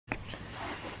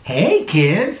Hey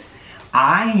kids,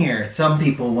 I hear some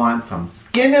people want some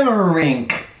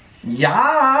Skinamarink.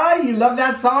 Yeah, you love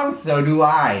that song? So do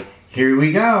I. Here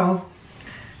we go.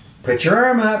 Put your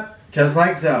arm up, just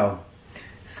like so.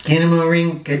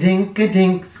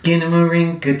 Skinamarinka-dink-a-dink,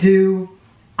 Skinamarinka-doo.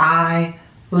 I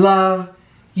love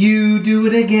you, do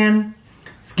it again.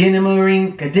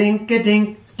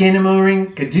 Skinamarinka-dink-a-dink,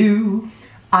 Skinamarinka-doo.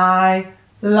 I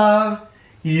love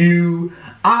you.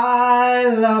 I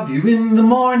love you in the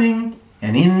morning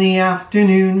and in the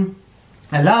afternoon.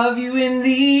 I love you in the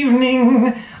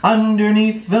evening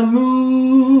underneath the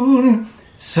moon.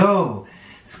 So,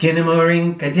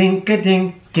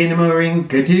 Skinamarinka-dink-a-dink,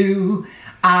 Skinamarinka-doo.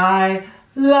 I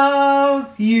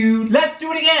love you. Let's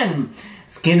do it again.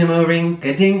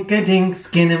 Skinamarinka-dink-a-dink,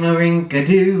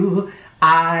 Skinamarinka-doo.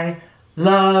 I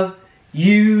love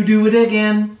you. Do it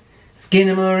again.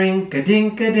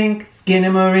 Skinamarinka-dink-a-dink,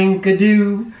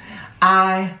 Skinamarinka-doo.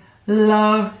 I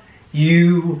love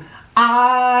you.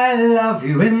 I love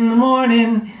you in the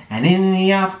morning and in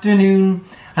the afternoon.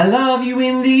 I love you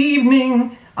in the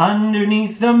evening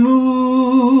underneath the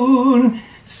moon.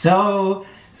 So,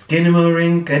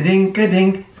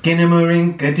 Skinamarinka-dink-a-dink,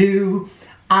 Skinamarinka-doo.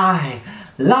 I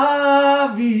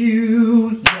love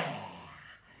you. Yeah.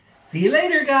 See you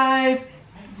later, guys.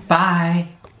 Bye.